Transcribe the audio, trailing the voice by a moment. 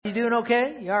You doing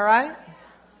okay? You all right?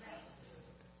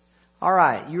 All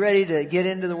right. You ready to get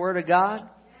into the Word of God?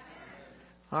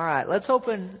 All right. Let's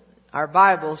open our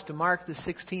Bibles to Mark the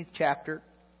 16th chapter.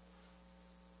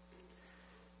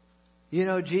 You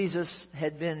know, Jesus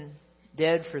had been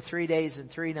dead for 3 days and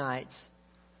 3 nights.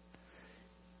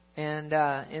 And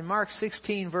in Mark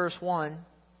 16, verse 1,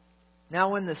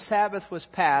 now when the Sabbath was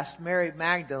past, Mary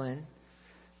Magdalene,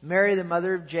 Mary the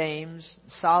mother of James,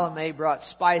 Salome brought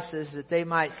spices that they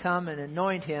might come and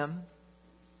anoint him.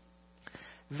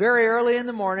 Very early in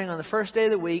the morning, on the first day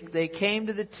of the week, they came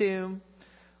to the tomb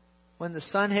when the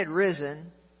sun had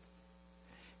risen.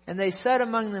 And they said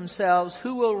among themselves,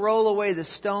 "Who will roll away the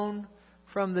stone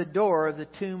from the door of the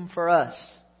tomb for us?"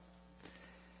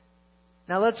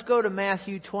 Now let's go to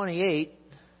Matthew 28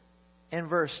 and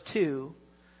verse 2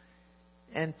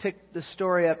 and pick the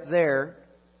story up there.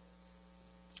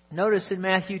 Notice in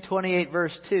Matthew 28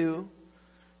 verse 2,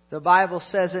 the Bible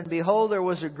says, "And behold, there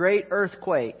was a great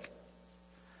earthquake.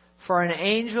 For an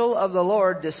angel of the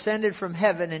Lord descended from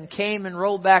heaven and came and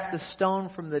rolled back the stone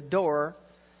from the door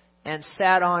and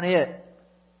sat on it.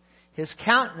 His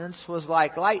countenance was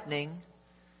like lightning,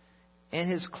 and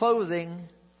his clothing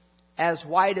as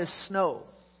white as snow."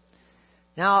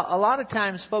 Now, a lot of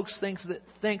times folks think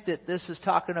that this is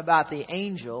talking about the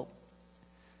angel,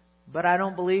 but I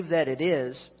don't believe that it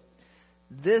is.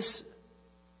 This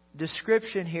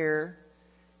description here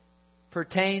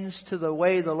pertains to the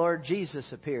way the Lord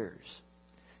Jesus appears.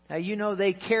 Now, you know,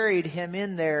 they carried him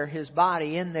in there, his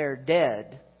body in there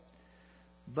dead,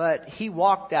 but he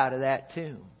walked out of that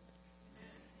tomb.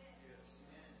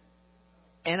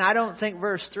 And I don't think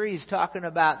verse 3 is talking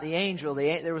about the angel.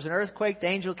 There was an earthquake, the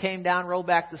angel came down, rolled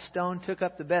back the stone, took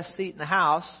up the best seat in the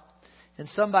house, and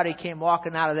somebody came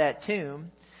walking out of that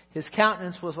tomb. His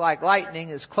countenance was like lightning,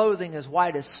 his clothing as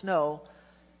white as snow.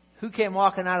 Who came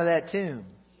walking out of that tomb?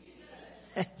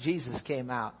 Jesus came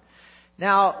out.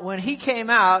 Now, when he came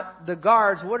out, the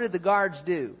guards, what did the guards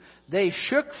do? They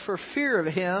shook for fear of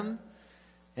him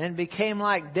and became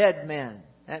like dead men.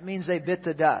 That means they bit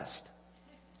the dust.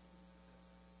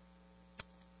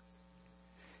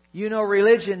 You know,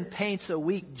 religion paints a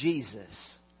weak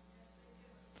Jesus.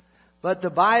 But the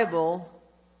Bible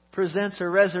presents a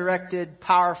resurrected,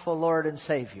 powerful Lord and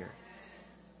Savior.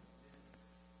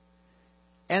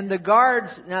 And the guards,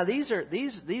 now these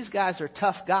guys are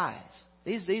tough guys.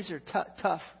 These are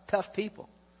tough people,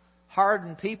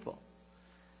 hardened people.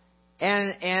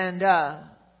 And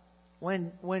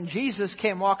when Jesus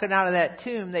came walking out of that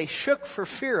tomb, they shook for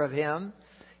fear of him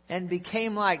and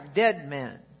became like dead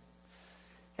men.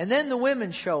 And then the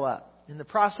women show up. In the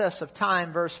process of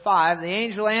time, verse 5, the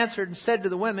angel answered and said to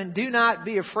the women, "Do not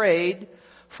be afraid,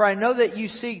 for I know that you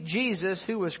seek Jesus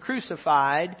who was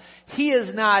crucified. He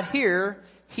is not here.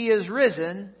 He is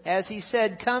risen. As he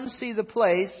said, come see the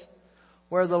place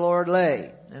where the Lord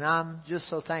lay." And I'm just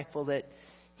so thankful that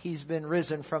he's been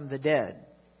risen from the dead.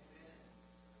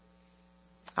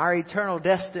 Our eternal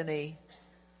destiny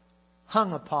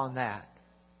hung upon that.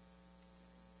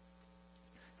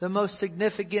 The most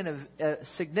significant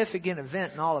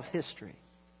event in all of history.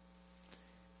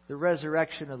 The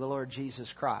resurrection of the Lord Jesus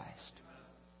Christ.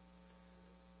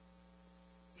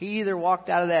 He either walked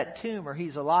out of that tomb or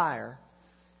he's a liar.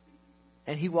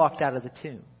 And he walked out of the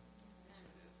tomb.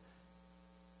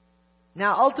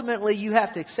 Now, ultimately, you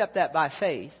have to accept that by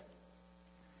faith.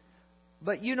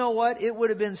 But you know what? It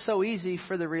would have been so easy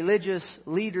for the religious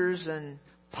leaders and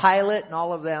Pilate and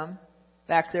all of them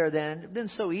back there then. It would have been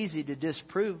so easy to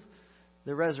disprove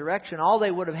the resurrection. All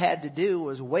they would have had to do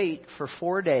was wait for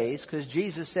 4 days, because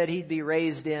Jesus said he'd be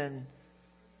raised in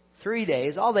 3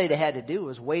 days. All they'd have had to do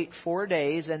was wait 4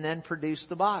 days and then produce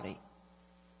the body.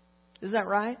 Is that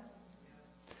right?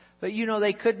 But you know,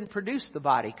 they couldn't produce the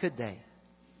body, could they?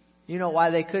 You know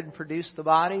why they couldn't produce the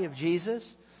body of Jesus?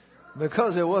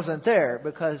 Because it wasn't there,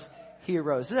 because he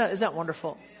arose. Isn't that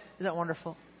wonderful? Isn't that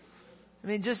wonderful? I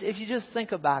mean, if you just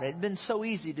think about it, it'd been so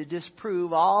easy to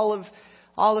disprove all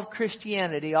of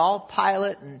Christianity. All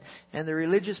Pilate and the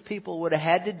religious people would have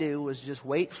had to do was just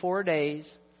wait 4 days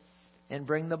and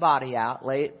bring the body out,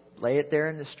 lay it there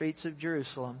in the streets of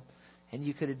Jerusalem, and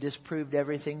you could have disproved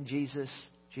everything Jesus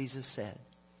said.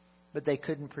 But they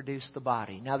couldn't produce the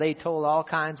body. Now, they told all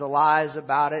kinds of lies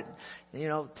about it. You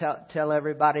know, tell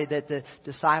everybody that the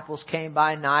disciples came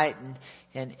by night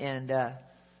and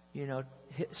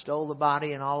stole the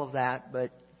body and all of that.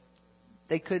 But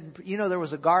they couldn't. You know, there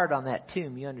was a guard on that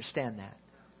tomb. You understand that?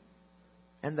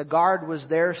 And the guard was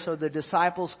there so the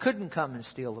disciples couldn't come and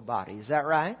steal the body. Is that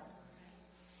right?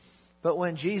 But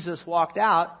when Jesus walked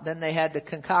out, then they had to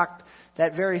concoct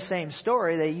that very same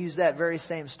story. They used that very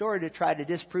same story to try to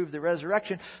disprove the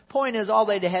resurrection. Point is, all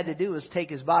they had to do was take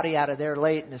His body out of there,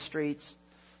 lay it in the streets,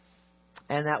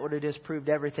 and that would have disproved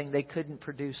everything. They couldn't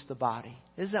produce the body.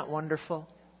 Isn't that wonderful?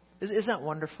 Isn't that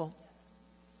wonderful?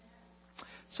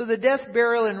 So the death,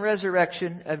 burial, and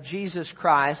resurrection of Jesus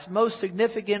Christ, most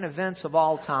significant events of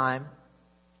all time.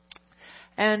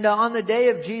 And on the day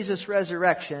of Jesus'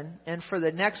 resurrection, and for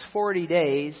the next 40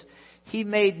 days, He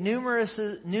made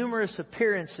numerous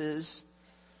appearances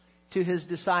to His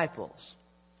disciples.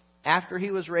 After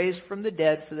He was raised from the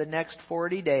dead for the next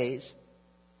 40 days,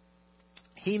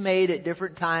 He made at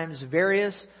different times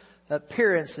various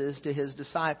appearances to His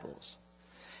disciples.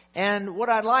 And what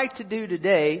I'd like to do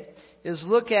today is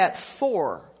look at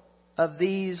 4 of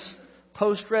these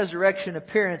post-resurrection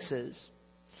appearances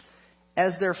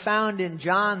as they're found in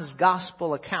John's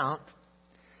Gospel account,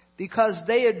 because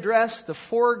they address the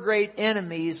 4 great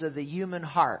enemies of the human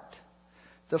heart.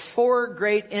 The 4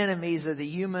 great enemies of the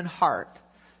human heart: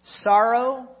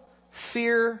 sorrow,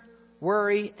 fear,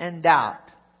 worry, and doubt.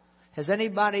 Has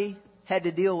anybody had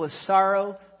to deal with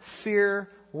sorrow, fear,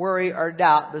 worry, or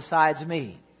doubt besides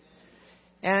me?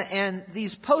 And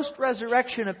these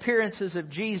post-resurrection appearances of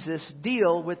Jesus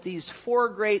deal with these 4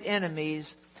 great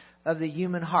enemies of the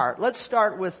human heart. Let's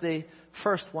start with the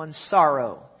first one,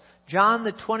 sorrow. John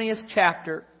the 20th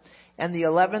chapter and the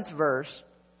 11th verse.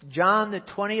 John the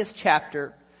 20th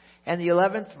chapter and the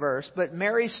 11th verse. But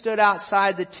Mary stood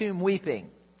outside the tomb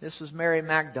weeping. This was Mary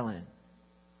Magdalene.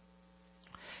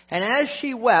 And as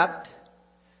she wept,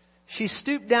 she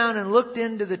stooped down and looked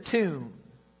into the tomb.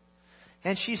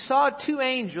 And she saw 2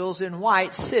 angels in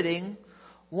white sitting,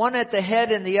 one at the head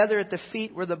and the other at the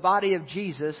feet where the body of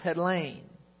Jesus had lain.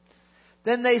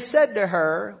 Then they said to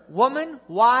her, "Woman,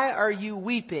 why are you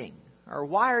weeping?" Or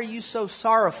why are you so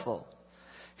sorrowful?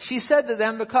 She said to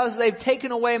them, "Because they've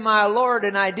taken away my Lord,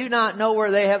 and I do not know where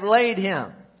they have laid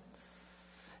Him."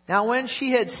 Now when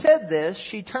she had said this,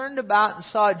 she turned about and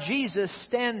saw Jesus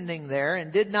standing there,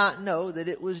 and did not know that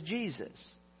it was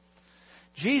Jesus.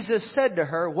 Jesus said to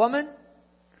her, "Woman,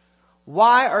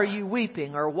 why are you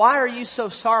weeping?" Or why are you so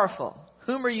sorrowful?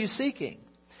 Whom are you seeking?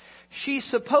 She,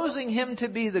 supposing Him to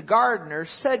be the gardener,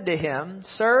 said to Him,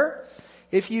 "Sir,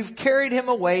 if you've carried Him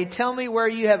away, tell me where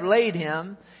you have laid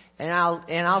Him, and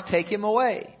I'll take Him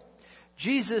away."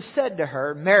 Jesus said to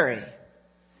her, "Mary."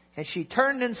 And she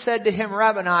turned and said to Him,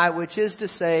 "Rabboni," which is to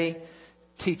say,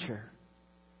 Teacher.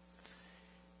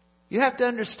 You have to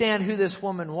understand who this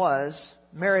woman was,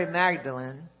 Mary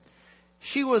Magdalene.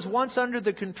 She was once under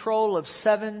the control of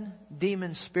 7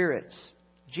 demon spirits.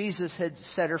 Jesus had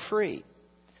set her free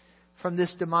from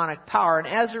this demonic power. And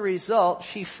as a result,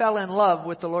 she fell in love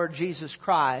with the Lord Jesus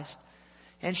Christ.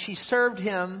 And she served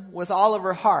Him with all of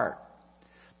her heart.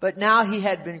 But now He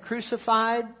had been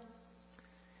crucified.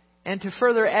 And to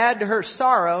further add to her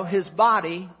sorrow, His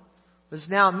body was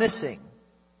now missing.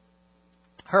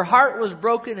 Her heart was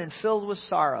broken and filled with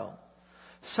sorrow.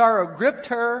 Sorrow gripped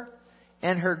her,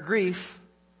 and her grief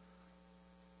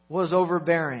was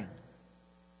overbearing.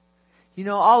 You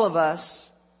know, all of us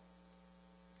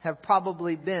have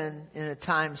probably been in a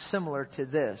time similar to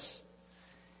this.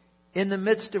 In the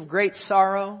midst of great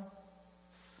sorrow,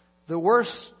 the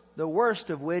worst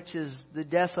of which is the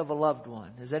death of a loved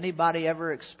one. Has anybody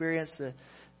ever experienced the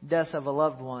death of a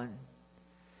loved one?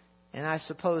 And I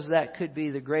suppose that could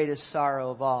be the greatest sorrow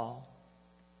of all.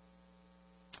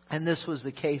 And this was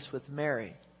the case with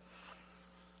Mary.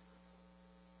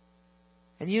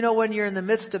 And you know, when you're in the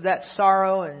midst of that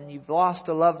sorrow and you've lost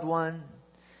a loved one,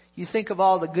 you think of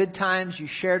all the good times you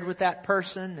shared with that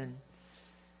person, and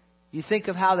you think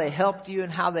of how they helped you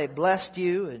and how they blessed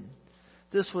you. And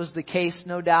this was the case,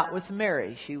 no doubt, with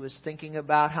Mary. She was thinking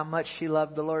about how much she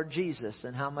loved the Lord Jesus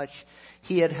and how much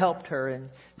He had helped her and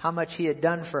how much He had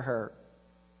done for her.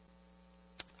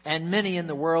 And many in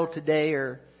the world today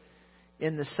are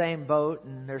in the same boat,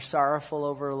 and they're sorrowful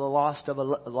over the loss of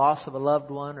a loved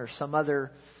one, or some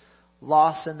other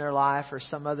loss in their life, or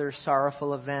some other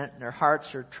sorrowful event, and their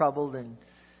hearts are troubled and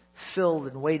filled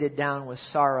and weighted down with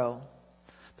sorrow.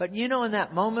 But you know, in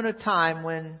that moment of time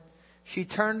when she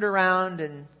turned around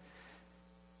and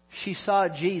she saw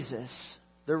Jesus,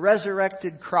 the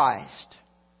resurrected Christ,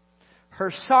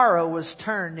 her sorrow was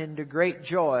turned into great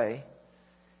joy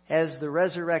as the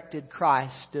resurrected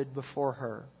Christ stood before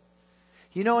her.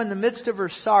 You know, in the midst of her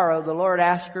sorrow, the Lord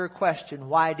asked her a question: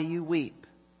 "Why do you weep?"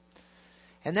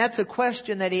 And that's a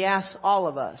question that He asks all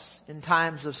of us in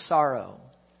times of sorrow.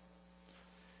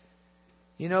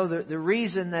 You know, the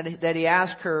reason that He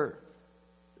asked her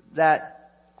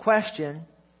that question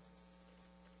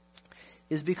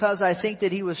is because I think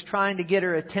that He was trying to get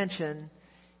her attention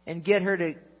and get her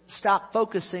to stop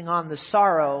focusing on the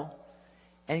sorrow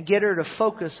and get her to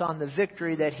focus on the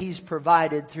victory that He's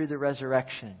provided through the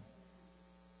resurrection.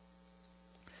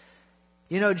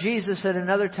 You know, Jesus at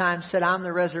another time said, I'm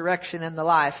the resurrection and the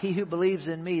life. He who believes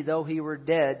in me, though he were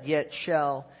dead, yet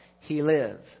shall he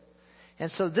live.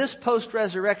 And so this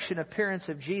post-resurrection appearance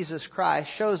of Jesus Christ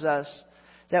shows us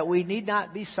that we need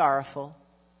not be sorrowful,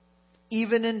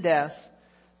 even in death,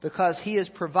 because He has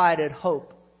provided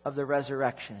hope of the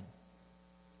resurrection.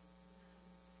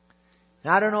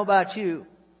 Now, I don't know about you,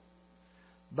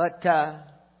 but,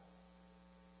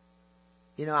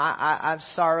 I've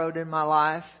sorrowed in my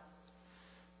life.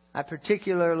 I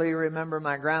particularly remember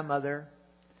my grandmother.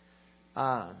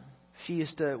 She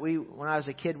used to, when I was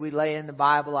a kid, we'd lay in the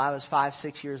Bible. I was 5,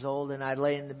 6 years old, and I'd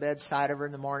lay in the bedside of her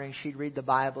in the morning. She'd read the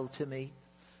Bible to me.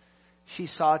 She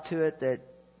saw to it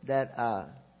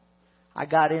that I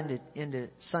got into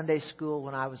Sunday school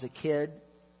when I was a kid.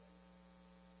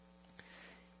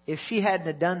 If she hadn't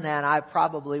have done that, I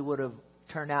probably would have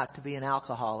turned out to be an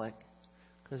alcoholic,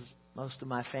 because most of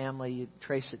my family, you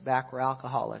trace it back, were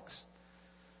alcoholics.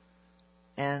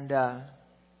 And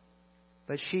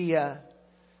but she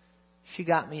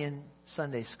got me in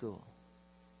Sunday school,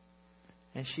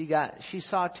 and she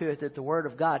saw to it that the Word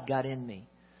of God got in me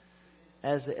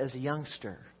as a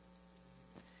youngster.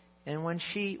 And when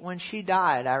she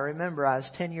died, I remember I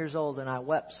was 10 years old and I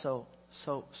wept so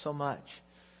much.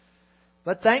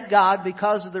 But thank God,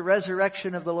 because of the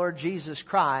resurrection of the Lord Jesus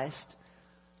Christ,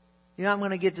 I'm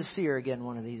going to get to see her again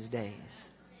one of these days.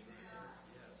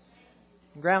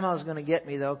 Grandma's going to get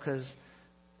me, though, because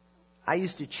I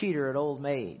used to cheat her at Old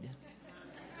Maid.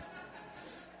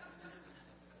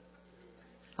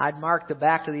 I'd mark the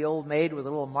back of the Old Maid with a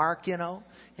little mark, and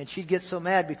she'd get so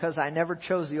mad because I never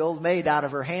chose the Old Maid out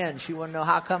of her hand. She wouldn't know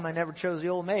how come I never chose the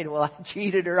Old Maid. Well, I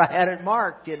cheated her. I had it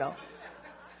marked,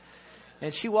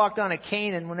 And she walked on a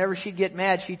cane, and whenever she'd get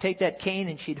mad, she'd take that cane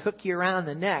and she'd hook you around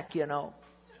the neck,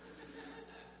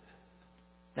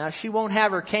 Now, she won't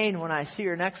have her cane when I see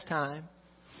her next time.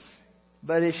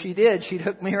 But if she did, she'd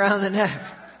hook me around the neck.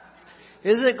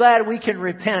 Isn't it glad we can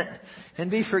repent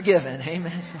and be forgiven?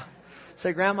 Amen.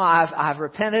 Say, Grandma, I've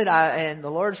repented, and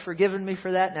the Lord's forgiven me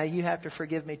for that. Now you have to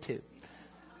forgive me too.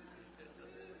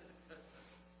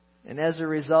 And as a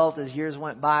result, as years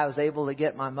went by, I was able to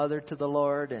get my mother to the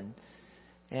Lord,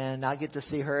 and I'll get to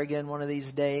see her again one of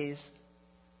these days.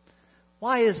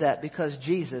 Why is that? Because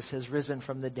Jesus has risen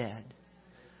from the dead.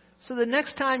 So the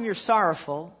next time you're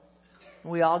sorrowful,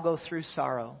 we all go through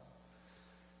sorrow,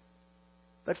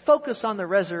 but focus on the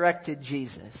resurrected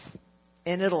Jesus,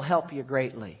 and it'll help you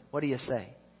greatly. What do you say?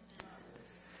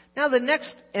 Now, the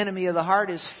next enemy of the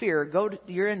heart is fear.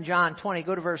 You're in John 20.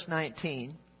 Go to verse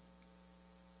 19.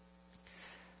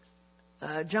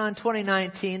 John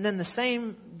 20:19. Then the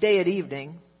same day at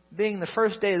evening, being the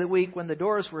first day of the week, when the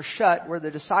doors were shut, where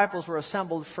the disciples were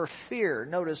assembled for fear.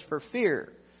 Notice, for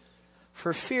fear.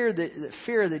 For fear, the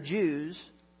fear of the Jews.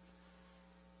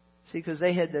 See, because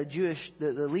they had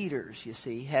the leaders, you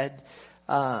see, had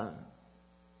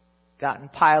gotten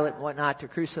Pilate and whatnot to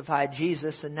crucify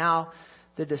Jesus, and now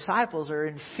the disciples are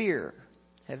in fear.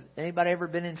 Have anybody ever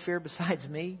been in fear besides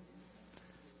me?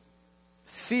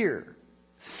 Fear.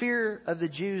 Fear of the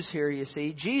Jews here, you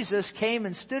see. Jesus came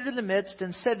and stood in the midst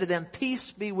and said to them,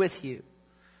 "Peace be with you."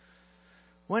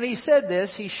 When He said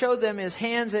this, He showed them His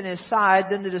hands and His side.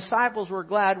 Then the disciples were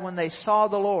glad when they saw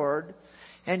the Lord.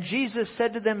 And Jesus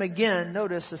said to them again,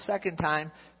 notice the second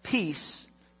time, "Peace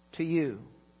to you."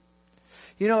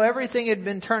 Everything had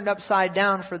been turned upside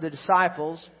down for the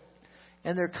disciples,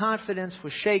 and their confidence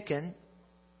was shaken.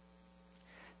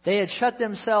 They had shut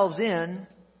themselves in,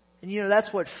 and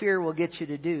that's what fear will get you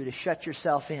to do, to shut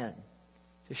yourself in,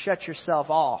 to shut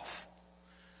yourself off.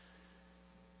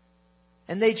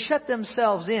 And they'd shut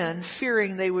themselves in,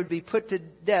 fearing they would be put to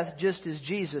death just as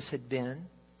Jesus had been.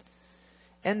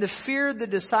 And the fear the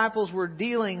disciples were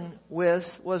dealing with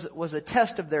was a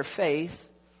test of their faith.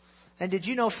 And did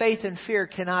you know faith and fear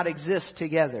cannot exist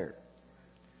together?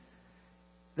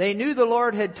 They knew the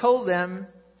Lord had told them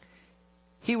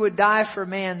He would die for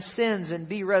man's sins and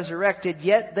be resurrected,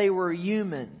 yet they were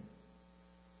human.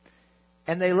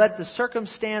 And they let the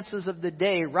circumstances of the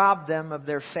day rob them of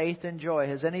their faith and joy.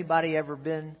 Has anybody ever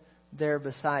been there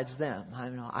besides them?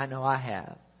 I know I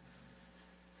have.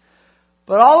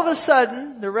 But all of a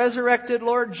sudden, the resurrected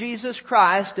Lord Jesus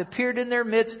Christ appeared in their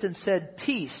midst and said,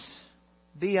 "Peace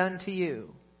be unto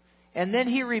you." And then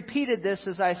He repeated this,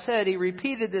 as I said, He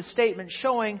repeated this statement,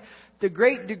 showing the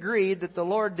great degree that the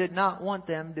Lord did not want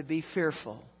them to be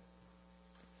fearful.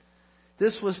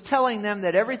 This was telling them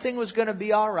that everything was going to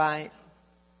be all right,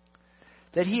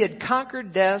 that He had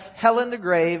conquered death, hell, and the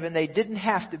grave, and they didn't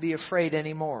have to be afraid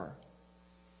anymore.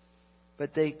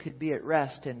 But they could be at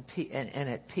rest and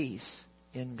at peace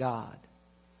in God.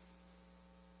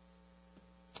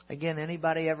 Again,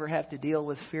 anybody ever have to deal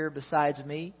with fear besides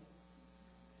me?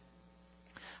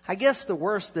 I guess the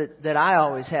worst that I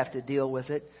always have to deal with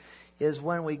it is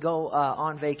when we go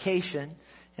on vacation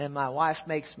and my wife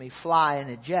makes me fly in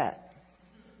a jet.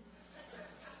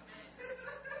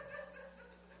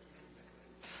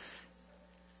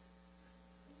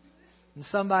 And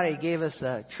somebody gave us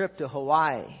a trip to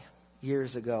Hawaii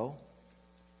years ago.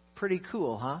 Pretty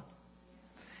cool, huh?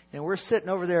 And we're sitting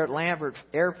over there at Lambert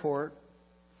Airport,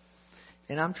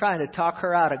 and I'm trying to talk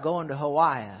her out of going to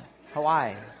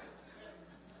Hawaii.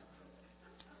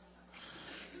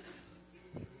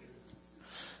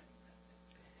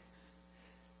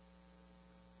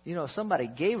 You know, somebody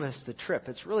gave us the trip.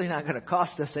 It's really not going to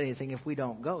cost us anything if we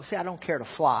don't go. See, I don't care to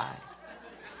fly.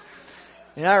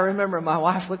 And I remember my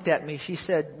wife looked at me. She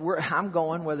said, I'm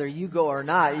going whether you go or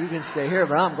not. You can stay here,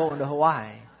 but I'm going to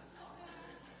Hawaii.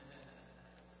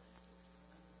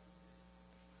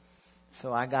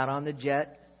 So I got on the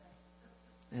jet.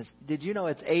 Did you know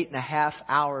it's 8.5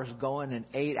 hours going and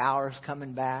 8 hours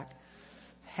coming back?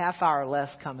 Half hour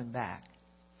less coming back.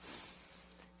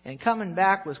 And coming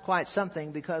back was quite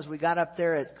something because we got up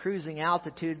there at cruising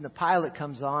altitude and the pilot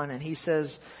comes on and he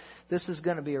says, this is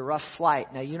going to be a rough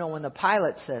flight. Now, you know, when the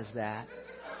pilot says that,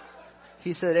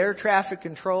 he said air traffic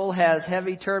control has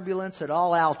heavy turbulence at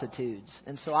all altitudes.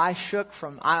 And so I shook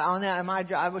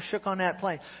I was shook on that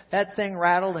plane. That thing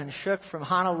rattled and shook from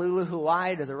Honolulu,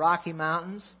 Hawaii to the Rocky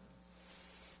Mountains.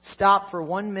 Stopped for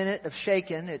 1 minute of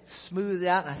shaking. It smoothed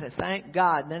out and I said, thank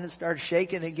God. And then it started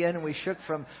shaking again and we shook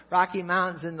from Rocky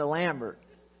Mountains into Lambert.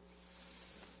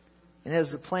 And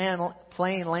as the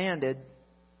plane landed,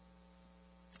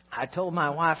 I told my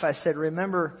wife, I said,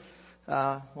 remember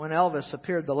when Elvis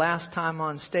appeared the last time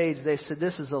on stage, they said,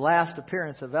 this is the last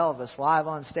appearance of Elvis live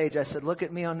on stage. I said, look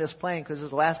at me on this plane because this is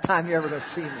the last time you're ever going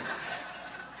to see me.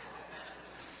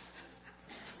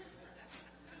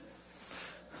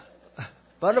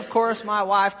 But of course, my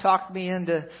wife talked me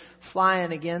into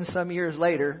flying again some years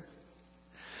later.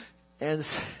 And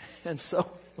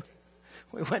so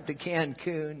we went to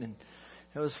Cancun and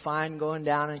it was fine going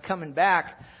down and coming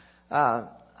back.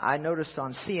 I noticed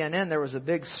on CNN there was a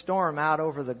big storm out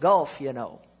over the Gulf, you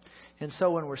know. And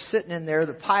so when we're sitting in there,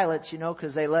 the pilots, you know,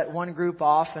 because they let one group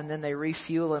off and then they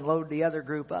refuel and load the other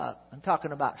group up. I'm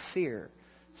talking about fear.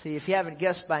 See, if you haven't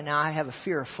guessed by now, I have a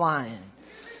fear of flying.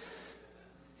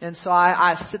 And so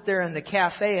I sit there in the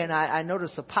cafe and I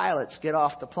notice the pilots get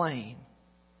off the plane.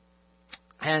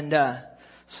 And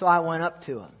so I went up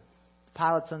to them. The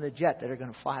pilots on the jet that are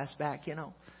going to fly us back, you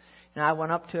know. And I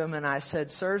went up to him and I said,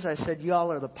 sirs, I said, you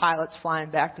all are the pilots flying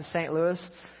back to St. Louis?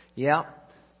 Yeah.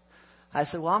 I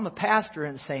said, well, I'm a pastor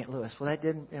in St. Louis. Well, that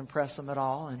didn't impress them at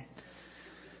all. And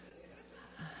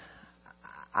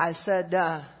I said,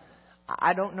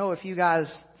 I don't know if you guys,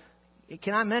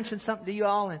 can I mention something to you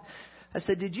all? And I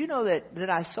said, did you know that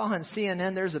I saw on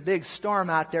CNN there's a big storm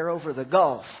out there over the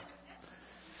Gulf?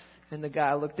 And the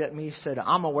guy looked at me and said,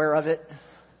 I'm aware of it.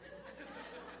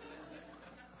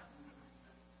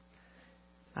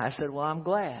 I said, well, I'm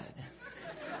glad.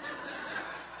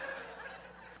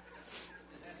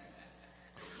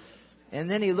 And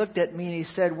then he looked at me and he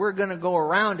said, we're going to go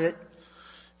around it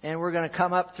and we're going to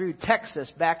come up through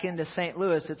Texas back into St.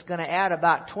 Louis. It's going to add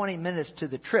about 20 minutes to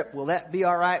the trip. Will that be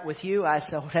all right with you? I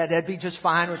said, well, that'd be just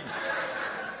fine with me.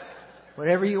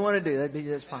 Whatever you want to do, that'd be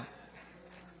just fine.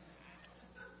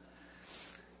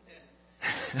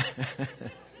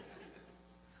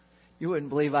 You wouldn't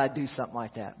believe I'd do something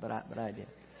like that, but I did.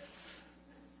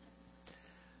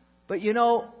 But you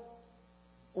know,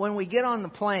 when we get on the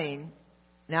plane,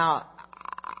 now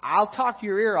I'll talk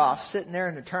your ear off sitting there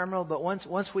in the terminal, but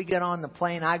once we get on the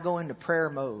plane, I go into prayer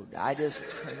mode. The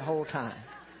whole time.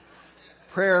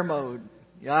 Prayer mode.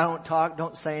 I don't talk,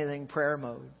 don't say anything, prayer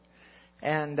mode.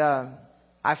 And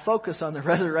I focus on the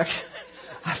resurrection.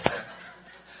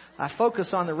 I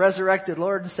focus on the resurrected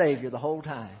Lord and Savior the whole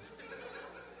time.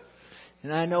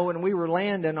 And I know when we were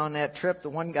landing on that trip, the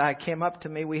one guy came up to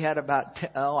me. We had about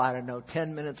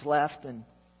 10 minutes left, and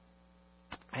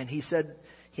he said,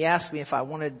 he asked me if I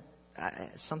wanted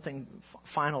something,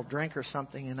 final drink or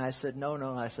something, and I said no.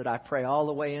 I said I pray all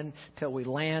the way in till we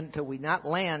land, till we not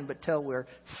land, but till we're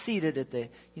seated at the,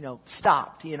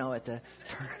 stopped, at the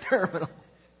terminal.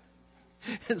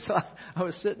 And so I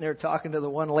was sitting there talking to the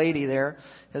one lady there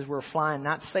as we're flying,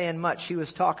 not saying much. She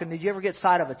was talking. Did you ever get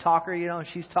sight of a talker, And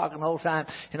she's talking the whole time.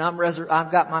 And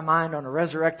I've got my mind on a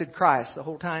resurrected Christ the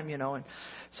whole time, And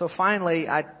so finally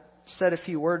I said a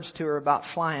few words to her about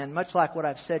flying, much like what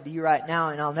I've said to you right now.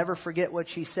 And I'll never forget what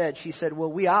she said. She said,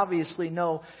 well, we obviously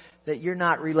know that you're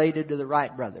not related to the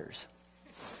Wright brothers.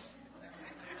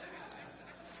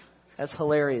 That's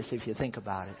hilarious if you think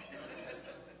about it.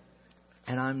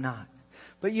 And I'm not.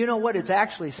 But you know what? It's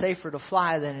actually safer to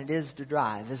fly than it is to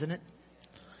drive, isn't it?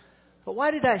 But why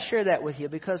did I share that with you?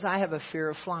 Because I have a fear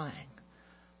of flying.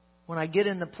 When I get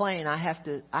in the plane, I have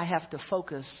to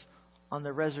focus on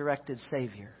the resurrected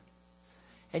Savior.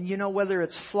 And whether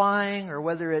it's flying or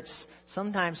whether it's...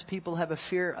 Sometimes people have a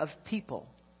fear of people,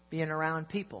 being around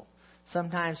people.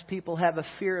 Sometimes people have a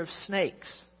fear of snakes.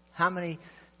 How many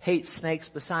hate snakes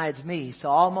besides me? So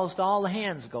almost all the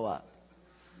hands go up.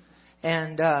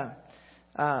 And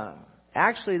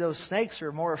actually, those snakes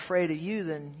are more afraid of you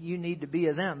than you need to be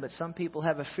of them. But some people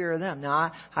have a fear of them.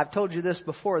 Now, I've told you this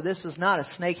before. This is not a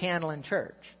snake handling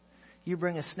church. You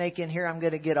bring a snake in here, I'm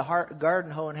going to get a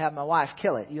garden hoe and have my wife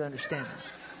kill it. You understand?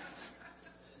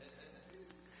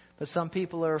 But some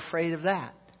people are afraid of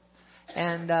that.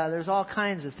 And there's all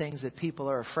kinds of things that people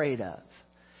are afraid of.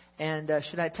 And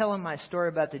should I tell them my story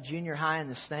about the junior high and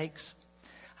the snakes?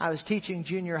 I was teaching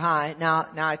junior high. Now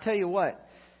I tell you what,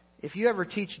 if you ever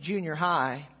teach junior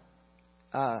high,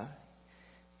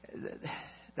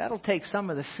 that'll take some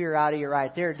of the fear out of you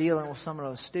right there, dealing with some of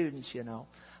those students,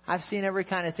 I've seen every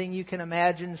kind of thing you can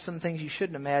imagine, some things you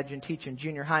shouldn't imagine teaching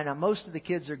junior high. Now, most of the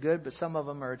kids are good, but some of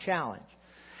them are a challenge.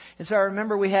 And so I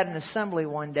remember we had an assembly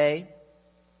one day,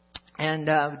 and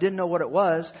didn't know what it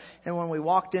was. And when we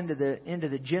walked into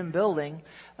the gym building,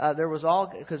 there was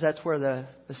because that's where the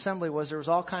assembly was, there was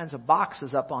all kinds of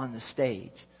boxes up on the stage.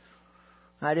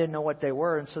 I didn't know what they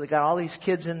were, and so they got all these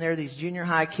kids in there, these junior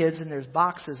high kids, and there's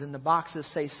boxes, and the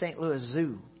boxes say St. Louis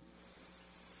Zoo.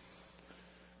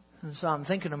 And so I'm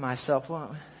thinking to myself,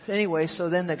 well, anyway, so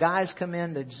then the guys come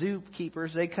in, the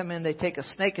zookeepers, they come in, they take a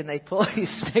snake, and they pull these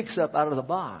snakes up out of the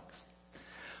box.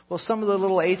 Well, some of the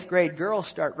little 8th grade girls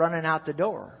start running out the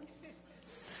door.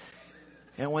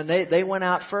 And when they went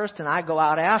out first, and I go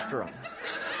out after them.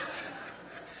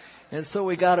 And so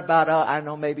we got about,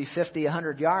 maybe 50,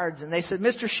 100 yards. And they said,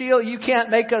 Mr. Shield, you can't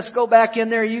make us go back in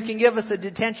there. You can give us a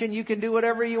detention. You can do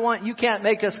whatever you want. You can't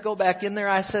make us go back in there.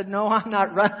 I said, no, I'm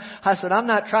not running. I said, I'm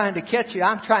not trying to catch you.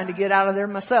 I'm trying to get out of there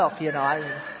myself,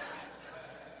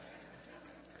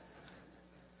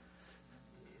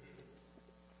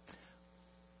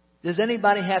 Does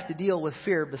anybody have to deal with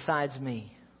fear besides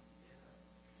me?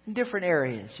 In different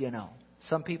areas,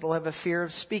 Some people have a fear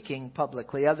of speaking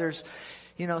publicly. Others,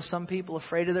 some people are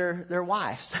afraid of their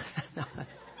wives.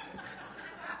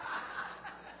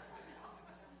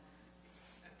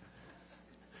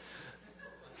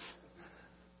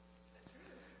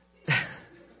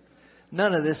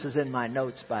 None of this is in my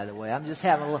notes, by the way. I'm just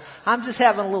having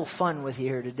a little fun with you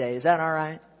here today. Is that all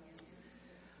right?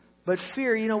 But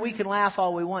fear, we can laugh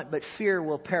all we want, but fear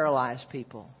will paralyze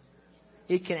people.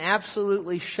 It can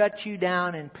absolutely shut you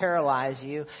down and paralyze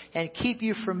you and keep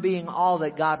you from being all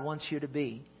that God wants you to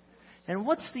be. And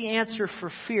what's the answer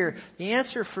for fear? The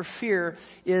answer for fear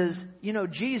is,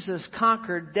 Jesus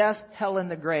conquered death, hell, and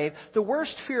the grave. The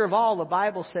worst fear of all, the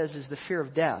Bible says, is the fear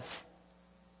of death.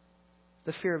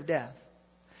 The fear of death.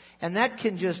 And that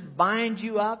can just bind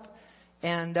you up.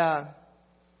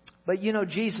 But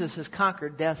Jesus has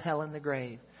conquered death, hell, and the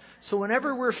grave. So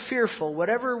whenever we're fearful,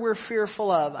 whatever we're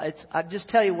fearful of, I just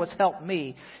tell you what's helped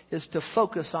me is to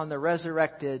focus on the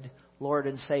resurrected Lord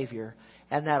and Savior.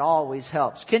 And that always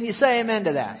helps. Can you say amen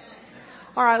to that?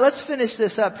 All right, let's finish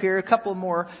this up here. A couple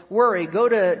more. Worry. Go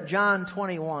to John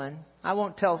 21. I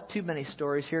won't tell too many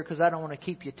stories here because I don't want to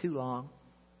keep you too long.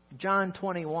 John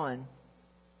 21,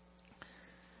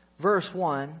 verse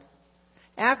 1.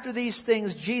 After these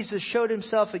things, Jesus showed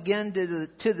himself again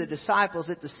to the disciples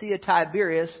at the Sea of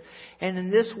Tiberias, and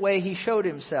in this way he showed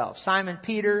himself. Simon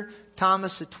Peter,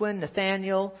 Thomas the twin,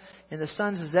 Nathanael, and the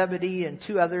sons of Zebedee, and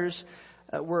 2 others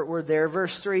were there.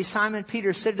 Verse 3, Simon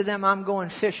Peter said to them, I'm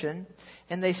going fishing.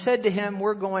 And they said to him,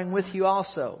 we're going with you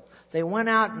also. They went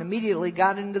out and immediately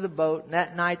got into the boat, and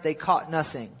that night they caught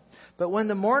nothing. But when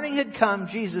the morning had come,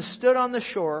 Jesus stood on the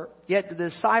shore, yet the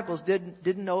disciples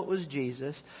didn't know it was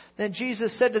Jesus. Then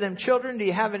Jesus said to them, children, do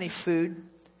you have any food?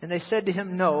 And they said to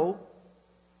him, no.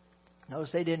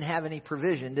 Notice they didn't have any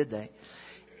provision, did they?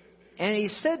 And he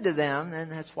said to them,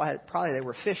 and that's why probably they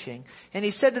were fishing, and he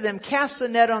said to them, cast the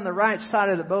net on the right side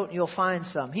of the boat and you'll find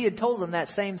some. He had told them that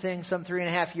same thing some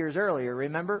 3.5 years earlier,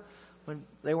 remember? When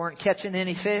they weren't catching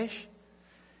any fish.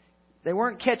 They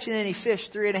weren't catching any fish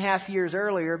 3.5 years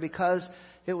earlier because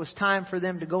it was time for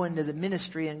them to go into the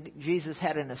ministry and Jesus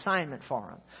had an assignment for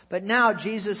them. But now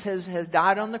Jesus has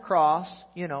died on the cross,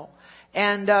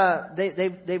 and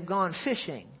they've gone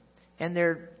fishing and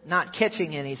they're not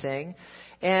catching anything.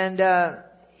 And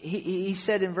he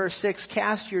said in verse 6,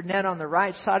 cast your net on the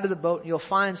right side of the boat and you'll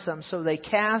find some. So they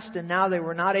cast, and now they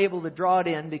were not able to draw it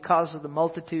in because of the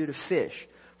multitude of fish.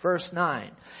 Verse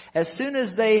 9, as soon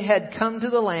as they had come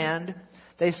to the land,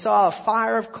 they saw a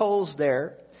fire of coals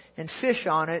there and fish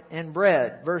on it and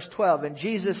bread. Verse 12, and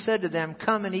Jesus said to them,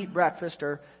 come and eat breakfast,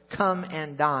 or come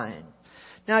and dine.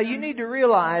 Now you need to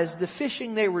realize the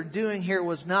fishing they were doing here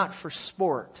was not for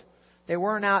sport. They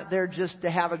weren't out there just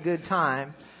to have a good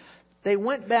time. They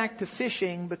went back to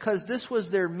fishing because this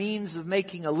was their means of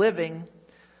making a living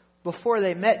before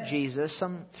they met Jesus,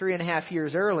 some 3.5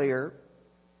 years earlier.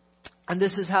 And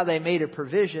this is how they made a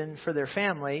provision for their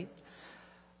family.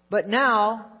 But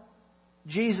now,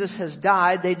 Jesus has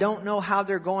died. They don't know how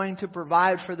they're going to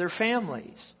provide for their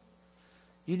families.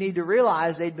 You need to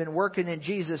realize they'd been working in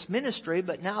Jesus' ministry,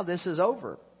 but now this is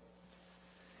over.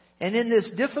 And in this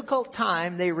difficult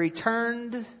time, they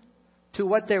returned to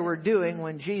what they were doing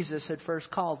when Jesus had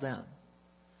first called them.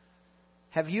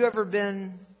 Have you ever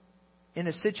been in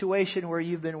a situation where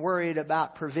you've been worried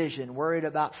about provision, worried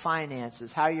about finances,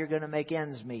 how you're going to make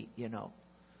ends meet,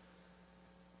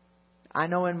 I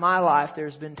know in my life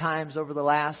there's been times over the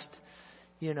last,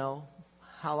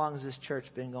 how long has this church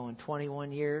been going?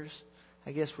 21 years?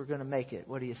 I guess we're going to make it.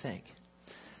 What do you think?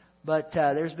 But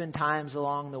there's been times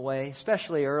along the way,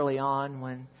 especially early on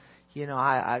when,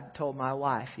 I told my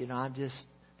wife, I'm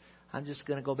just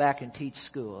going to go back and teach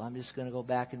school. I'm just going to go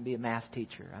back and be a math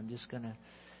teacher. I'm just going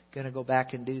to go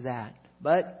back and do that.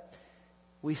 But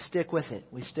we stick with it.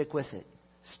 We stick with it.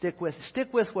 Stick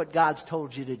with what God's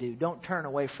told you to do. Don't turn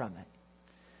away from it.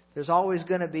 There's always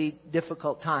going to be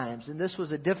difficult times. And this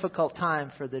was a difficult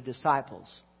time for the disciples.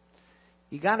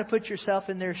 You got to put yourself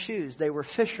in their shoes. They were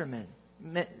fishermen.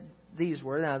 These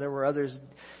were. Now, there were others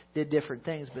did different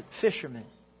things, but fishermen.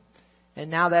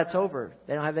 And now that's over.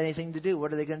 They don't have anything to do.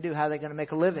 What are they going to do? How are they going to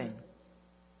make a living?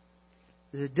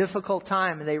 It was a difficult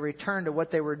time, and they returned to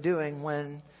what they were doing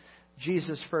when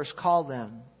Jesus first called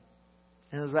them.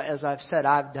 And as I've said,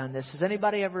 I've done this. Has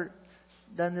anybody ever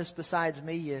done this besides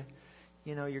me?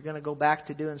 You're going to go back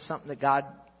to doing something that God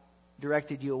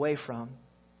directed you away from.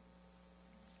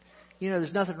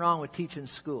 There's nothing wrong with teaching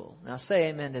school. Now say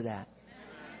amen to that.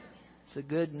 It's a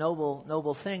good,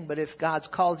 noble thing. But if God's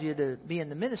called you to be in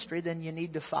the ministry, then you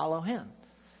need to follow Him.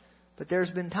 But there's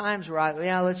been times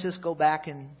where let's just go back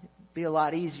and be a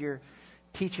lot easier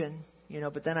teaching.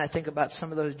 But then I think about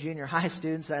some of those junior high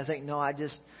students, and I think, no, I'd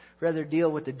just rather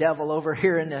deal with the devil over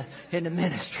here in the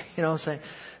ministry. You know what I'm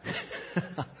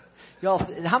saying?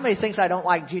 Y'all, how many thinks I don't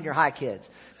like junior high kids?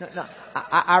 No,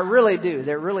 I really do.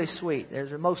 They're really sweet.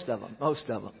 There's most of them.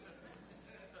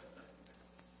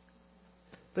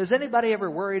 But has anybody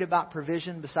ever worried about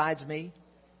provision besides me?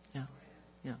 Yeah.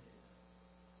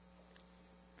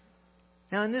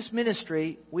 Now in this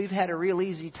ministry, we've had a real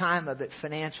easy time of it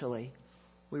financially.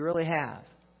 We really have.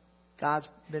 God's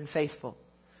been faithful.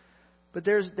 But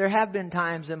there have been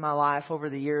times in my life over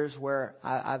the years where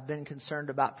I've been concerned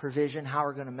about provision, how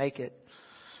we're going to make it.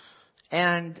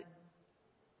 And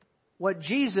what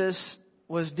Jesus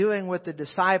was doing with the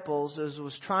disciples is he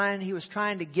was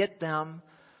trying to get them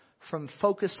from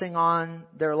focusing on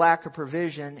their lack of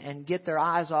provision and get their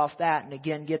eyes off that, and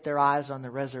again get their eyes on the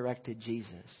resurrected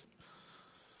Jesus.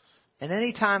 And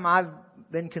anytime I've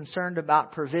been concerned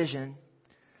about provision,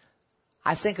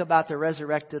 I think about the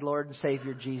resurrected Lord and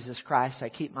Savior Jesus Christ. I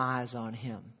keep my eyes on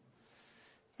Him.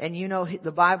 And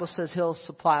the Bible says He'll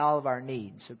supply all of our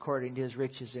needs according to His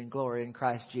riches and glory in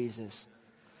Christ Jesus.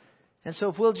 And so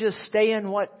if we'll just stay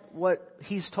in what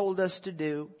He's told us to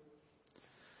do,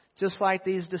 just like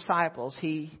these disciples,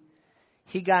 He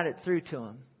got it through to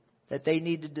them that they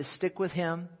needed to stick with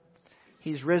Him.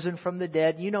 He's risen from the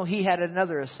dead. He had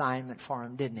another assignment for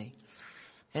them, didn't He?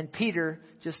 And Peter,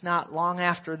 just not long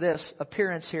after this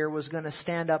appearance here, was going to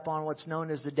stand up on what's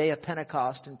known as the Day of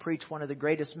Pentecost and preach one of the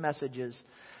greatest messages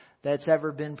that's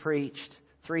ever been preached.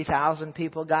 3,000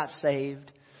 people got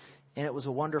saved, and it was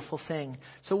a wonderful thing.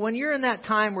 So when you're in that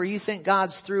time where you think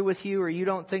God's through with you, or you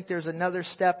don't think there's another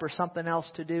step or something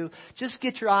else to do, just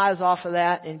get your eyes off of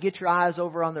that and get your eyes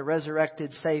over on the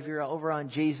resurrected Savior, over on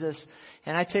Jesus.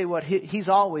 And I tell you what, He's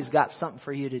always got something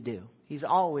for you to do. He's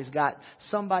always got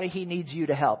somebody He needs you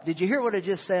to help. Did you hear what I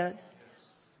just said?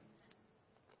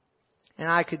 And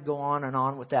I could go on and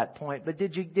on with that point. But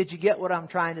did you get what I'm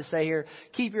trying to say here?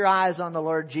 Keep your eyes on the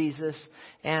Lord Jesus.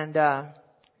 And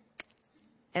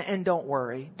And don't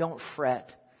worry. Don't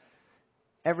fret.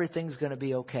 Everything's going to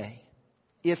be okay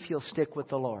if you'll stick with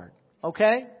the Lord.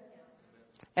 Okay?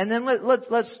 And then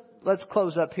let's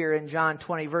close up here in John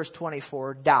 20, verse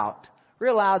 24. Doubt.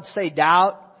 Real loud, say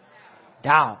doubt.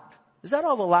 Doubt. Is that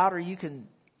all the louder you can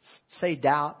say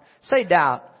doubt? Say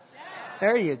doubt.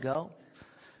 There you go.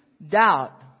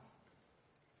 Doubt.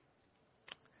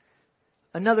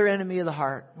 Another enemy of the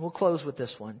heart. We'll close with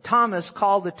this one. Thomas,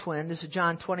 called the twin. This is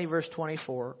John 20, verse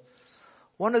 24.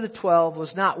 One of the 12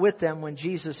 was not with them when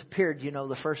Jesus appeared,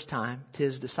 the first time to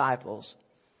his disciples.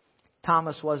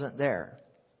 Thomas wasn't there.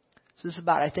 So this is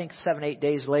about, 7, 8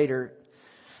 days later.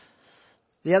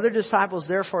 The other disciples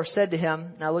therefore said to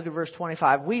him, now look at verse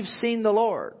 25, we've seen the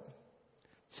Lord.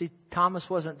 See, Thomas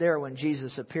wasn't there when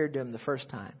Jesus appeared to him the first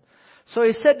time. So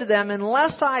he said to them,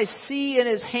 unless I see in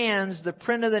his hands the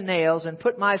print of the nails, and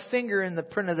put my finger in the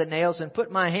print of the nails, and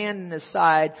put my hand in his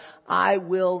side, I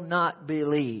will not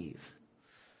believe.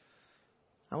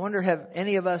 I wonder, have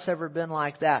any of us ever been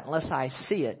like that? Unless I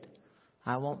see it,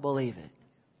 I won't believe it.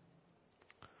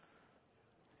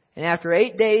 And after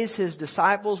 8 days, his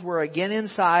disciples were again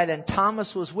inside, and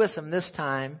Thomas was with them this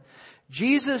time.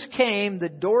 Jesus came, the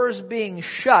doors being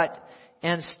shut,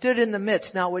 and stood in the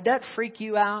midst. Now, would that freak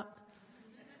you out?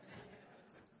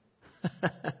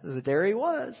 But there he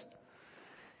was.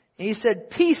 And he said,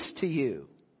 peace to you.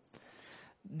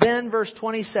 Then, verse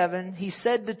 27, he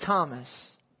said to Thomas,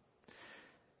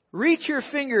 reach your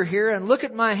finger here and look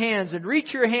at my hands, and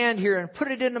reach your hand here and put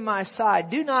it into my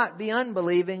side. Do not be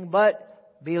unbelieving, but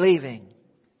believing.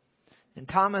 And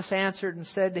Thomas answered and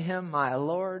said to him, my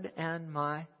Lord and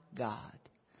my God.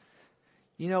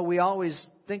 We always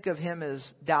think of him as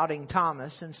doubting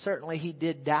Thomas, and certainly he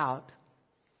did doubt.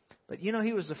 But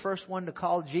he was the first one to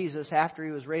call Jesus after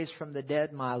he was raised from the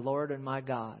dead, my Lord and my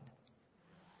God.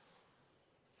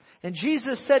 And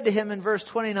Jesus said to him in verse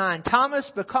 29, Thomas,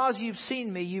 because you've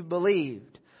seen me, you've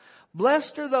believed.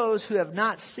 Blessed are those who have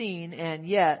not seen and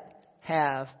yet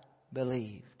have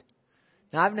believed.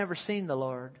 Now, I've never seen the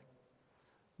Lord,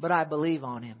 but I believe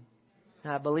on Him.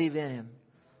 And I believe in Him.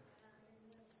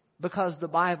 Because the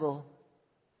Bible...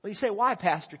 Well, you say, why,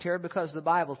 Pastor Terry? Because the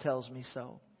Bible tells me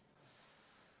so.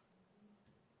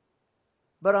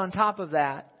 But on top of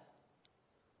that,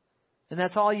 and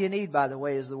that's all you need, by the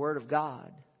way, is the Word of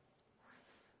God.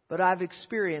 But I've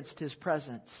experienced His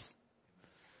presence.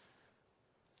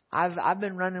 I've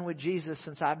been running with Jesus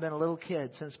since I've been a little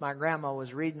kid, since my grandma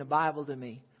was reading the Bible to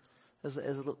me as a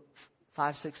little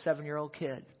 5, 6, 7-year-old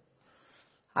kid.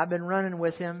 I've been running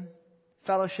with Him,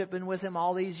 fellowshipping with Him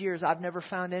all these years. I've never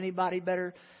found anybody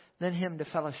better than Him to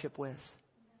fellowship with.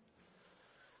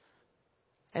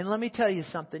 And let me tell you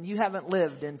something. You haven't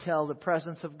lived until the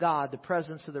presence of God, the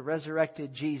presence of the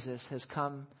resurrected Jesus has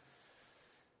come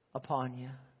upon you.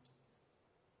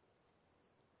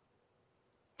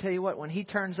 Tell you what, when He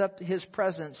turns up His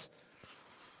presence,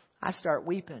 I start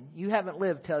weeping. You haven't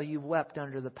lived till you've wept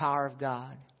under the power of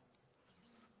God.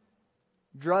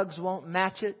 Drugs won't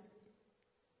match it.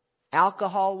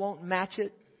 Alcohol won't match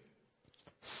it.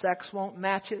 Sex won't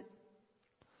match it.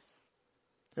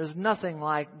 There's nothing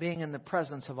like being in the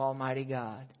presence of Almighty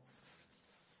God.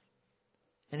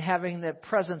 And having the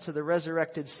presence of the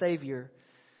resurrected Savior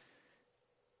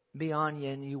be on you,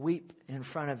 and you weep in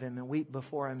front of Him and weep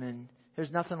before Him, and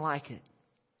there's nothing like it.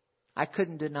 I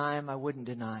couldn't deny Him. I wouldn't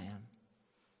deny Him.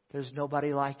 There's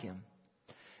nobody like Him.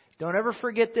 Don't ever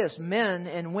forget this. Men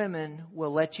and women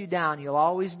will let you down. You'll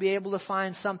always be able to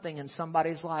find something in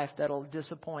somebody's life that'll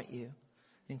disappoint you,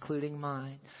 including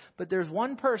mine. But there's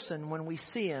one person, when we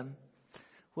see him,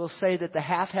 we'll say that the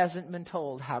half hasn't been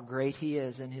told how great he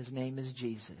is, and his name is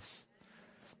Jesus.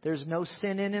 There's no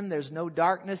sin in Him. There's no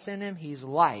darkness in Him. He's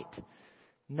light.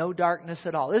 No darkness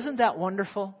at all. Isn't that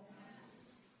wonderful?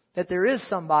 That there is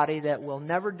somebody that will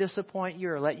never disappoint you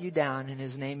or let you down, and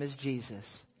His name is Jesus.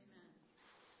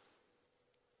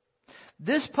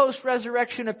 This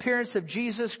post-resurrection appearance of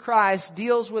Jesus Christ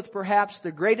deals with perhaps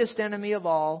the greatest enemy of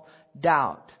all,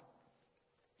 doubt.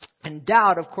 And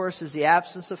doubt, of course, is the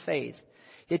absence of faith.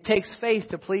 It takes faith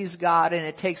to please God, and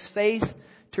it takes faith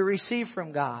to receive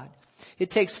from God.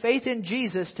 It takes faith in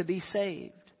Jesus to be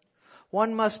saved.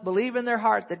 One must believe in their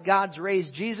heart that God's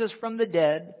raised Jesus from the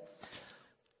dead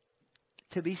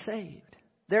to be saved.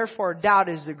 Therefore, doubt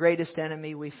is the greatest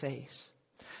enemy we face.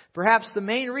 Perhaps the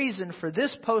main reason for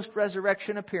this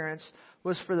post-resurrection appearance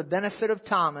was for the benefit of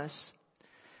Thomas.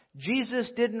 Jesus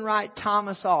didn't write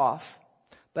Thomas off,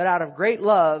 but out of great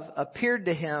love appeared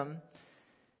to him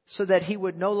so that he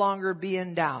would no longer be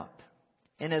in doubt.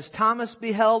 And as Thomas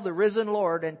beheld the risen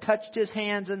Lord and touched His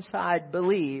hands and side,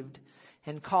 believed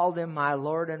and called Him my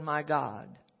Lord and my God.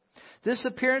 This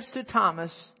appearance to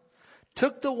Thomas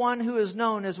took the one who is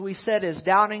known, as we said, as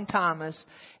Doubting Thomas,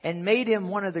 and made him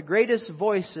one of the greatest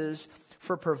voices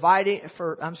for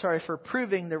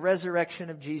proving the resurrection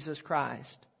of Jesus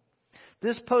Christ.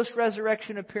 This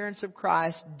post-resurrection appearance of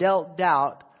Christ dealt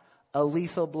doubt a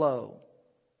lethal blow.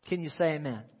 Can you say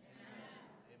amen? Amen.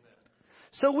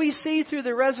 So we see through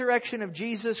the resurrection of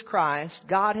Jesus Christ,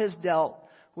 God has dealt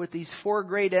with these four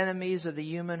great enemies of the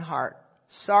human heart: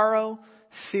 sorrow,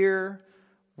 fear,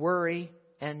 worry,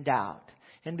 and doubt.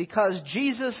 And because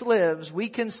Jesus lives, we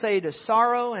can say to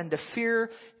sorrow and to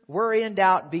fear, worry, and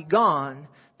doubt, be gone,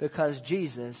 because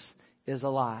Jesus is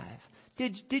alive.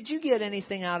 Did you get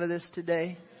anything out of this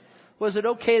today? Was it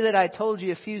okay that I told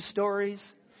you a few stories?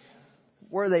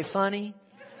 Were they funny?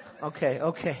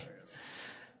 Okay.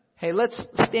 Hey, let's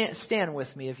stand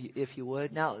with me if you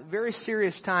would. Now, very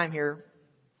serious time here.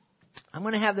 I'm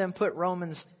going to have them put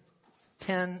Romans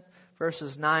 10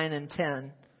 verses 9 and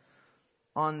 10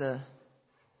 on the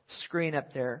screen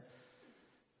up there.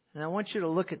 And I want you to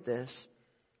look at this.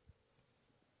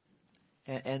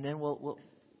 And then we'll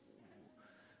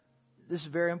this is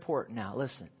very important now.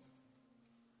 Listen.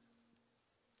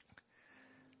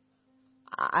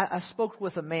 I spoke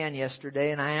with a man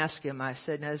yesterday, and I asked him, I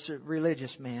said, now, this is a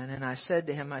religious man, and I said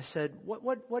to him, I said,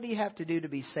 what do you have to do to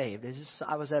be saved?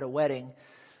 I was at a wedding.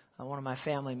 One of my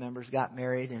family members got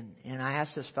married, and I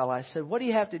asked this fellow, I said, what do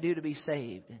you have to do to be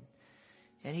saved?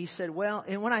 And he said, well,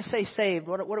 and when I say saved,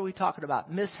 what are we talking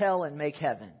about? Miss hell and make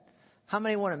heaven. How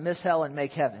many want to miss hell and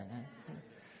make heaven?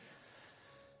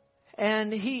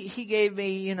 And he gave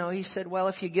me, he said, well,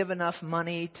 if you give enough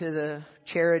money to the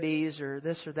charities or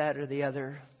this or that or the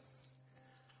other,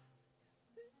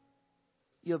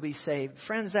 you'll be saved.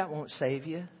 Friends, that won't save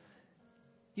you.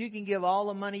 You can give all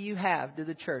the money you have to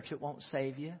the church. It won't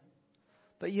save you.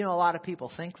 But a lot of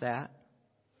people think that.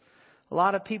 A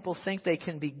lot of people think they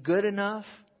can be good enough.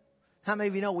 How many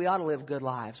of you know we ought to live good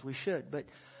lives? We should. But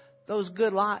those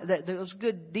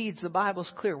good deeds, the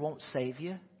Bible's clear, won't save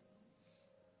you.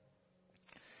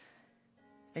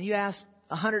 And you ask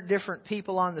 100 different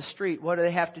people on the street, what do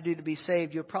they have to do to be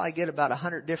saved? You'll probably get about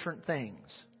 100 different things.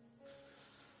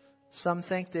 Some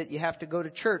think that you have to go to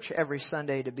church every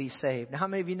Sunday to be saved. Now, how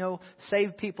many of you know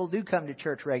saved people do come to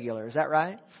church regular? Is that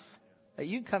right?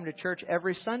 You come to church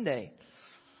every Sunday.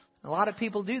 A lot of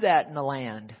people do that in the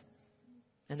land.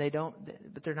 And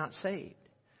but they're not saved.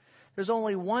 There's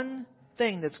only one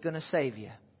thing that's going to save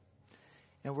you.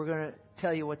 And we're going to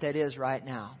tell you what that is right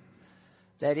now.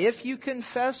 That if you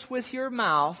confess with your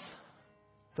mouth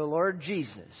the Lord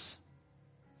Jesus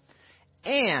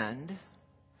and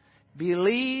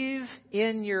believe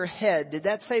in your head. Did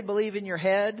that say believe in your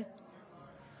head?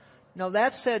 No,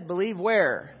 that said believe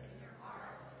where?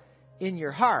 In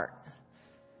your heart.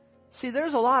 See,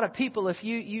 there's a lot of people, if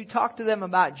you talk to them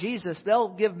about Jesus,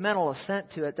 they'll give mental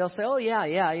assent to it. They'll say, oh,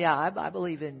 yeah, I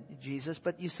believe in Jesus.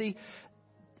 But you see,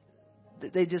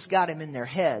 they just got him in their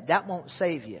head. That won't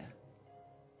save you.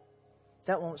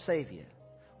 That won't save you.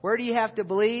 Where do you have to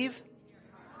believe?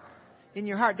 In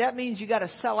your heart. That means you got to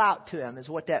sell out to him, is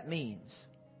what that means.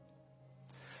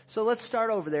 So let's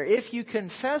start over there. If you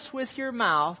confess with your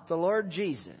mouth the Lord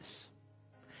Jesus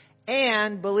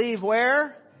and believe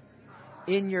where?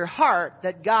 In your heart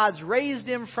that God's raised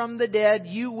him from the dead,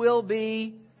 you will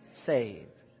be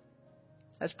saved.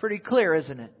 That's pretty clear,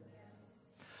 isn't it?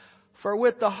 For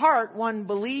with the heart one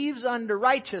believes unto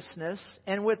righteousness,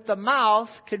 and with the mouth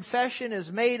confession is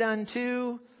made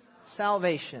unto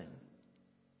salvation.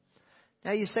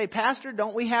 Now you say, Pastor,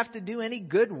 don't we have to do any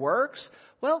good works?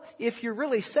 Well, if you're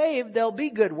really saved, there'll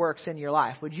be good works in your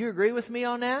life. Would you agree with me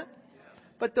on that?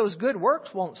 But those good works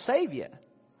won't save you.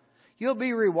 You'll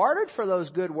be rewarded for those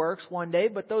good works one day,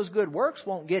 but those good works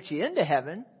won't get you into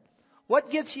heaven. What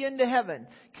gets you into heaven?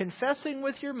 Confessing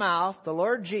with your mouth the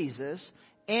Lord Jesus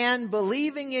and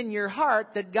believing in your heart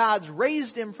that God's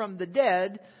raised him from the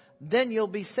dead, then you'll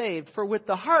be saved. For with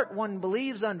the heart one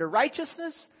believes unto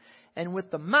righteousness, and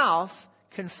with the mouth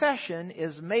confession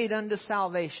is made unto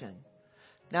salvation.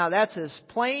 Now that's as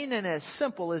plain and as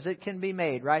simple as it can be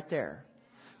made right there.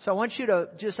 So I want you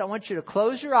to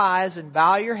close your eyes and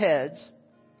bow your heads.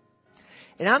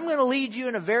 And I'm going to lead you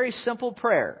in a very simple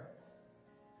prayer.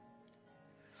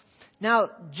 Now,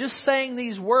 just saying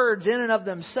these words in and of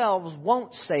themselves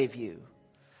won't save you.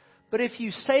 But if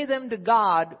you say them to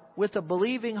God with a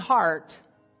believing heart,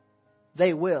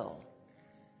 they will.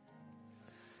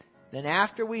 Then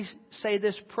after we say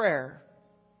this prayer,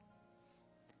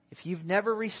 if you've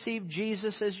never received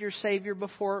Jesus as your Savior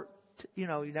before,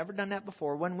 you've never done that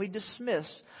before, when we dismiss,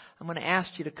 I'm going to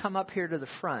ask you to come up here to the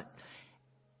front.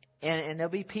 And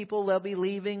there'll be people, they'll be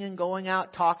leaving and going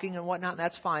out, talking and whatnot, and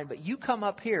that's fine. But you come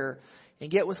up here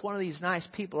and get with one of these nice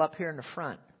people up here in the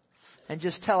front and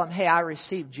just tell them, hey, I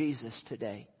received Jesus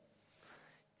today.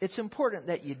 It's important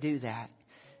that you do that.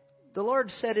 The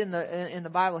Lord said in the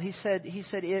Bible, He said,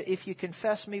 if you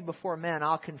confess me before men,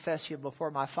 I'll confess you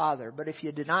before my Father. But if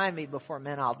you deny me before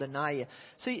men, I'll deny you.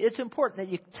 So it's important that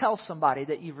you tell somebody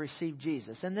that you've received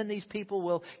Jesus. And then these people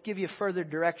will give you further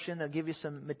direction. They'll give you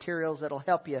some materials that'll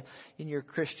help you in your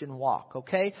Christian walk.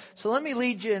 Okay? So let me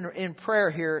lead you in prayer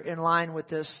here in line with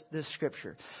this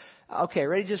scripture. Okay,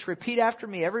 ready? Just repeat after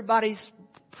me. Everybody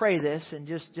pray this and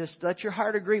just let your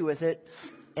heart agree with it.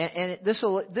 And this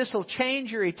will change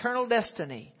your eternal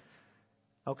destiny.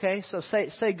 Okay, so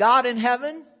say, God in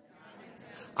heaven,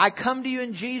 I come to you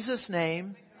in Jesus'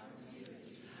 name.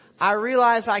 I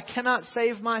realize I cannot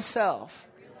save myself.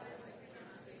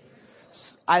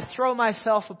 I throw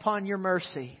myself upon your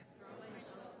mercy.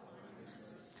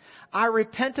 I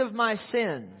repent of my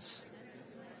sins.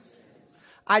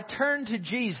 I turn to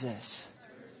Jesus.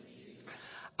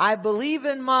 I believe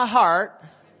in my heart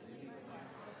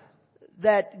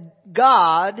that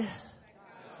God,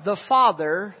 the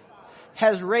Father,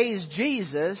 has raised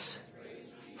Jesus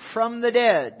from the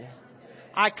dead.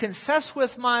 I confess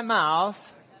with my mouth,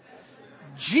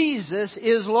 Jesus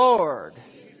is Lord.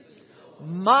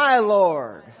 My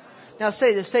Lord. Now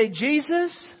say this. Say,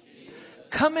 Jesus,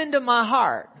 come into my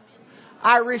heart.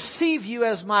 I receive you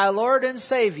as my Lord and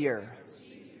Savior.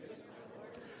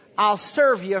 I'll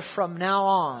serve you from now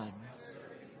on.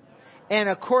 And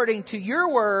according to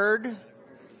your word,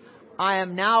 I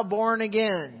am now born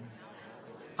again.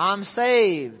 I'm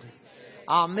saved.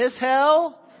 I'll miss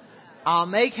hell. I'll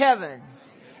make heaven.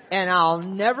 And I'll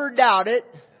never doubt it.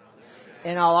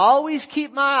 And I'll always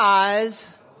keep my eyes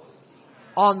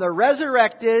on the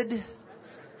resurrected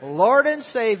Lord and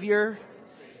Savior,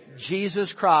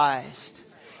 Jesus Christ.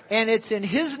 And it's in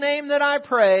His name that I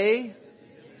pray.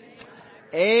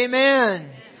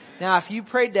 Amen. Now, if you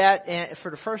prayed that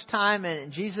for the first time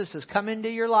and Jesus has come into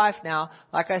your life now,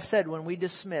 like I said, when we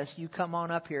dismiss, you come on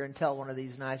up here and tell one of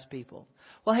these nice people.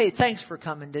 Well, hey, thanks for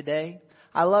coming today.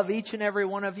 I love each and every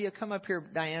one of you. Come up here,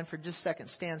 Diane, for just a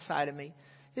second. Stand side of me.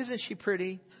 Isn't she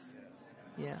pretty?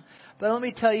 Yeah. But let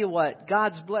me tell you what.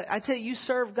 God's blessed. I tell you, you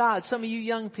serve God. Some of you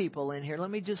young people in here,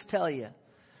 let me just tell you.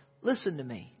 Listen to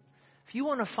me. If you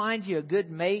want to find you a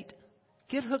good mate,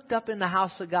 get hooked up in the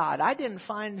house of God. I didn't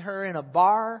find her in a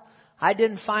bar. I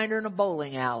didn't find her in a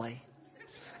bowling alley.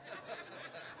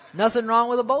 Nothing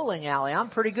wrong with a bowling alley. I'm a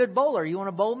pretty good bowler. You want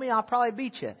to bowl me? I'll probably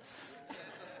beat you.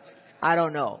 I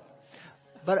don't know.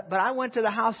 But I went to the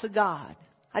house of God.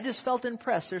 I just felt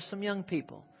impressed. There's some young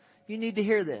people. You need to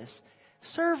hear this.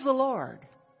 Serve the Lord.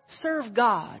 Serve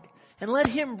God. And let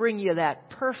Him bring you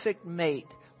that perfect mate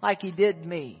like He did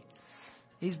me.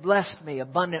 He's blessed me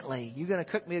abundantly. You going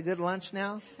to cook me a good lunch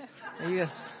now?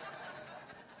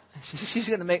 She's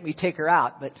going to make me take her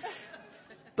out.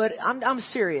 But I'm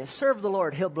serious. Serve the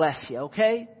Lord. He'll bless you,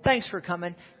 okay? Thanks for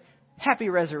coming. Happy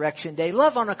Resurrection Day.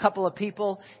 Love on a couple of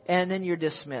people, and then you're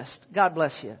dismissed. God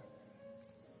bless you.